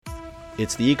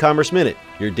It's the E-Commerce Minute,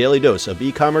 your daily dose of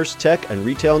e-commerce, tech, and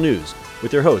retail news,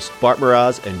 with your hosts Bart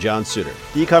Mraz and John Suter.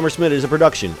 The E-Commerce Minute is a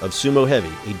production of Sumo Heavy,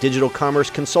 a digital commerce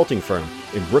consulting firm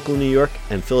in Brooklyn, New York,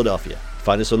 and Philadelphia.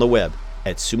 Find us on the web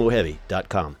at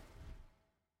sumoheavy.com.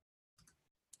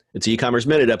 It's E-Commerce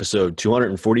Minute, episode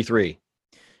 243.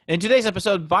 In today's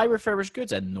episode, buy refurbished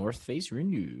goods at North Face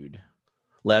Renewed.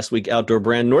 Last week, outdoor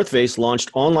brand North Face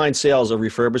launched online sales of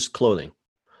refurbished clothing.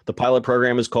 The pilot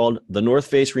program is called The North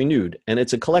Face Renewed, and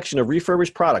it's a collection of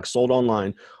refurbished products sold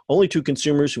online only to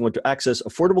consumers who want to access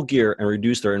affordable gear and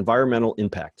reduce their environmental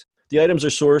impact. The items are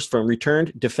sourced from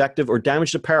returned, defective, or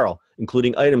damaged apparel,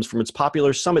 including items from its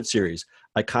popular Summit series,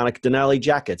 iconic Denali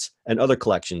jackets, and other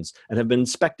collections, and have been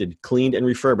inspected, cleaned, and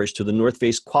refurbished to the North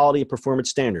Face quality and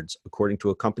performance standards, according to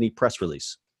a company press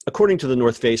release. According to the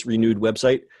North Face Renewed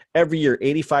website, every year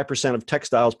 85% of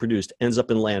textiles produced ends up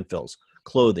in landfills.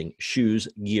 Clothing, shoes,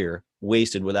 gear,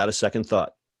 wasted without a second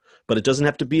thought. But it doesn't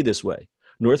have to be this way.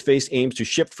 North Face aims to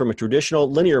shift from a traditional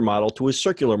linear model to a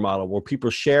circular model where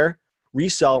people share,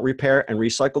 resell, repair, and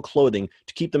recycle clothing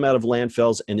to keep them out of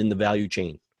landfills and in the value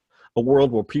chain. A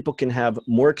world where people can have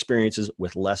more experiences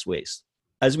with less waste.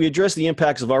 As we address the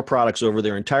impacts of our products over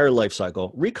their entire life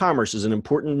cycle, re-commerce is an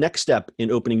important next step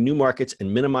in opening new markets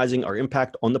and minimizing our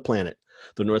impact on the planet,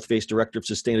 the North Face Director of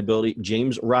Sustainability,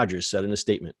 James Rogers, said in a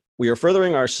statement. We are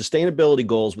furthering our sustainability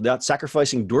goals without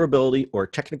sacrificing durability or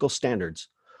technical standards.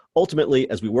 Ultimately,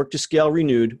 as we work to scale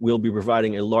Renewed, we'll be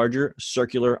providing a larger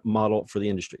circular model for the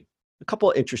industry. A couple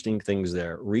of interesting things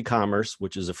there. Re-commerce,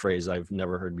 which is a phrase I've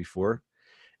never heard before,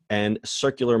 and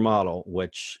circular model,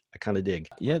 which I kind of dig.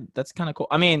 Yeah, that's kind of cool.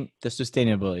 I mean, the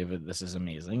sustainability of it, this is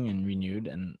amazing and Renewed.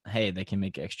 And hey, they can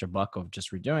make extra buck of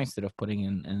just redoing instead of putting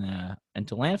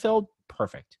into landfill.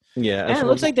 Perfect. Yeah. And it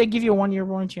looks like they give you a 1-year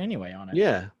warranty anyway on it.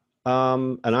 Yeah.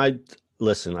 And I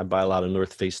buy a lot of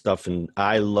North Face stuff and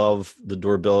I love the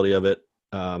durability of it.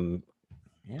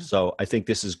 So I think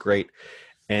this is great.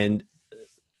 And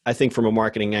I think from a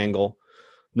marketing angle,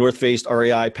 North Face,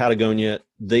 REI, Patagonia,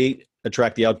 they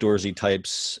attract the outdoorsy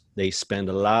types. They spend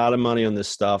a lot of money on this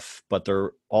stuff, but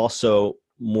they're also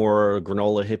more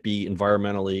granola hippie,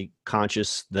 environmentally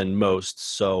conscious than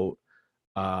most. So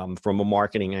from a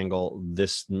marketing angle,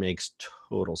 this makes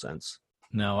total sense.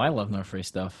 No, I love North Face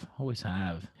stuff. Always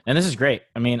have. And this is great.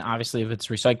 I mean, obviously, if it's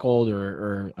recycled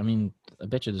or I mean, I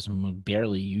bet you there's some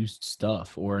barely used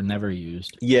stuff or never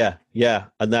used. Yeah.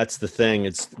 And that's the thing.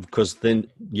 It's because then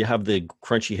you have the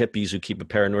crunchy hippies who keep a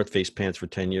pair of North Face pants for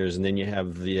 10 years. And then you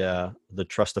have the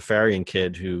Trustafarian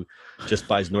kid who just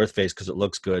buys North Face because it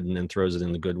looks good and then throws it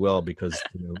in the Goodwill because,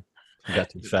 you got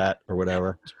too fat or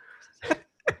whatever.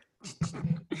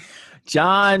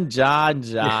 John,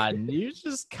 you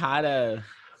just kind of,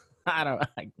 I don't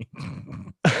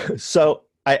know. So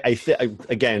I think,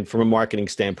 again, from a marketing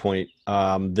standpoint,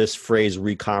 this phrase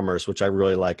re-commerce, which I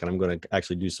really like, and I'm going to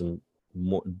actually do some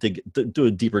more, do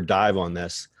a deeper dive on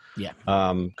this. Yeah.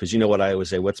 Because you know what I always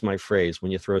say, what's my phrase?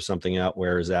 When you throw something out,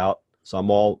 where is out? So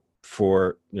I'm all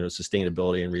for,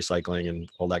 sustainability and recycling and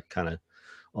all that kind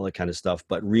of stuff.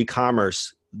 But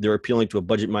re-commerce, they're appealing to a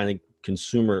budget-minded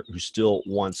consumer who still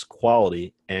wants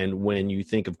quality. And when you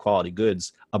think of quality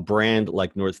goods, a brand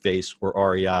like North Face or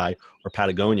REI or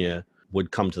Patagonia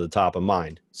would come to the top of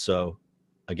mind. So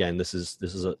again, I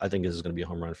think this is going to be a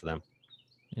home run for them.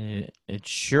 It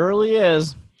surely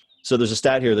is. So there's a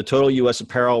stat here. The total U.S.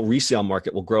 apparel resale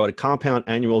market will grow at a compound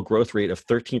annual growth rate of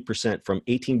 13% from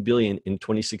 $18 billion in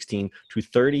 2016 to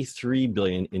 $33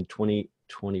 billion in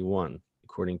 2021,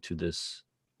 according to this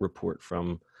report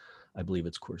from, I believe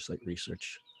it's CoreSite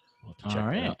Research. We'll have to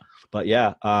check that out. But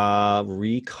yeah,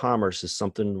 re-commerce is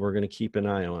something we're going to keep an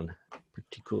eye on.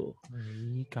 Pretty cool.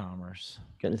 Re-commerce.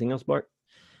 Got anything else, Bart?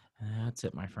 That's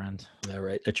it, my friend. All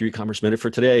right. That's your e-commerce minute for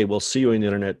today. We'll see you on the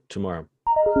internet tomorrow.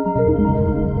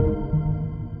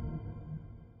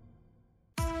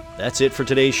 That's it for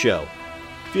today's show.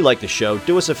 If you like the show,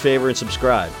 do us a favor and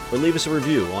subscribe or leave us a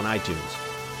review on iTunes.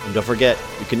 And don't forget,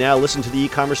 you can now listen to the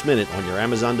e-commerce minute on your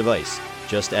Amazon device.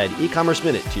 Just add e-commerce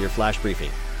minute to your flash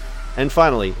briefing. And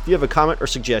finally, if you have a comment or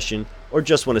suggestion or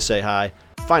just want to say hi,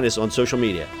 find us on social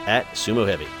media at Sumo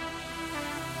Heavy.